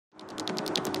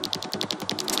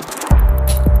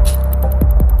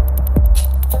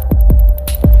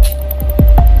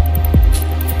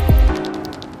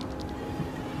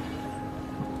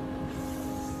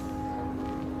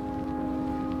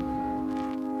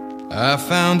I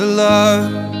found a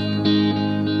love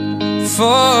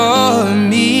for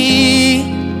me.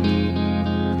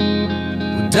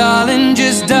 Well, darling,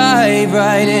 just dive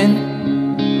right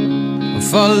in,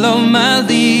 follow my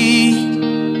lead.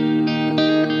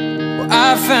 Well,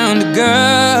 I found a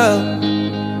girl,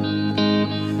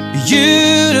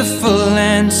 beautiful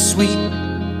and sweet.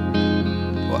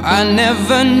 Well, I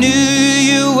never knew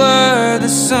you were the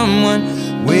someone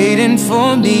waiting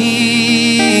for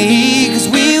me. 'Cause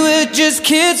we were just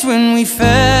kids when we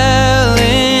fell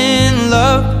in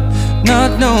love,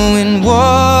 not knowing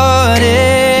what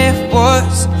it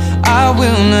was. I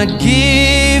will not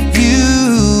give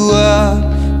you up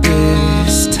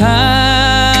this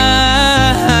time.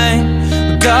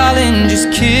 But darling,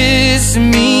 just kiss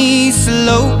me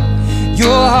slow.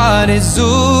 Your heart is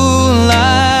all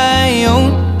I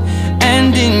own,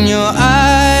 and in your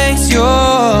eyes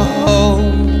you're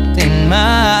holding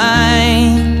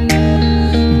mine.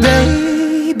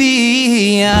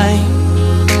 Baby, I'm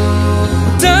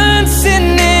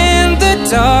dancing in the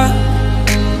dark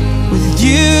with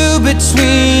you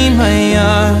between my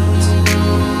arms,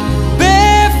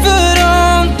 barefoot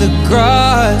on the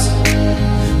grass.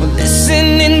 We're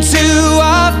listening to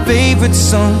our favorite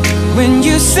song. When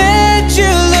you said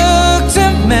you looked a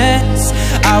mess,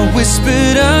 I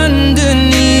whispered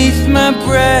underneath my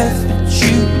breath, but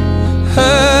you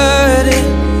heard it.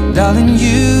 Darling,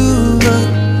 you look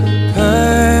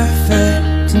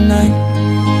perfect tonight.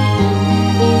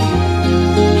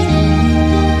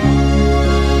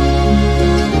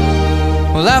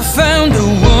 Well, I found a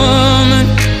woman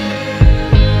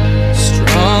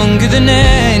stronger than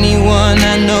anyone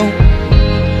I know.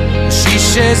 She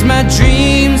shares my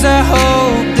dreams. I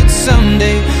hope that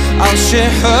someday I'll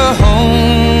share her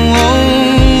home.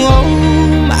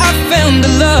 I found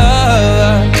a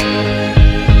love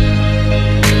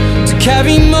to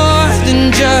carry more than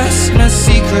just my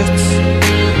secrets,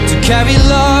 to carry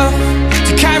love,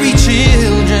 to carry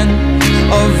children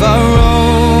of our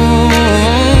own.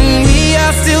 We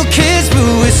are still kids, but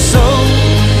we're so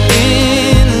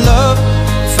in love,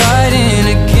 fighting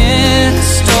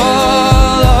against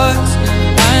all odds.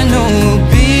 I know we'll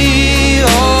be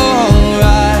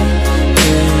alright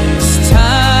this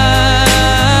time.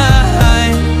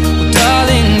 Well,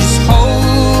 darling, just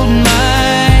hold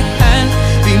my hand,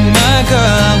 be my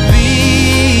girl, I'll be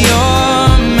your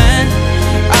man.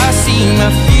 I see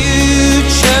my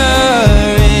future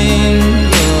in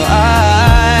your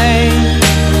eyes.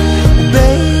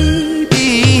 Baby,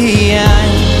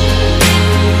 I'm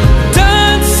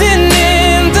dancing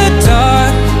in the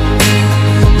dark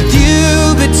with you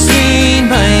between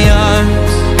my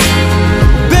arms,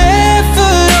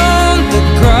 barefoot on the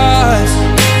grass,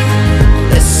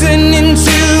 listening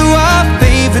to our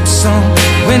favorite song.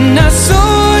 When I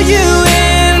saw you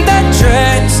in that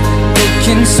dress,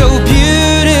 looking so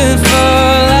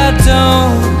beautiful, I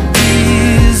don't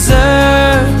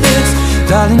deserve this.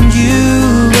 Darling, you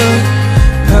look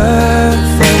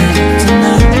perfect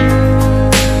tonight.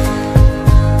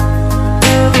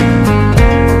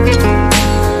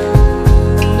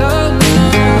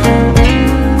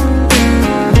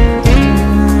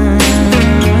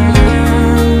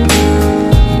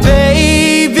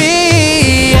 Baby,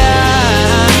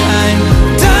 I'm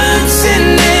dancing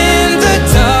in the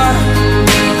dark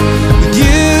with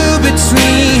you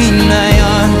between my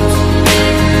arms,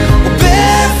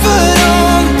 barefoot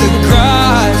on the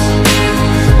grass,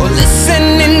 or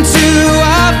listening to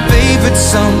our favorite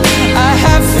song. I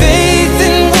have faith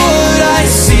in what I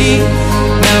see.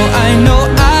 Now I know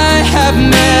I have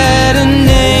met an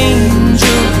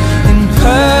angel in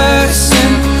person,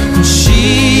 and she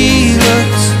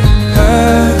looks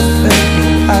perfect.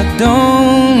 I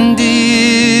don't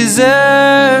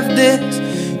deserve this.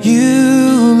 You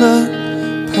look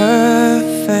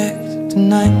perfect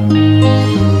tonight.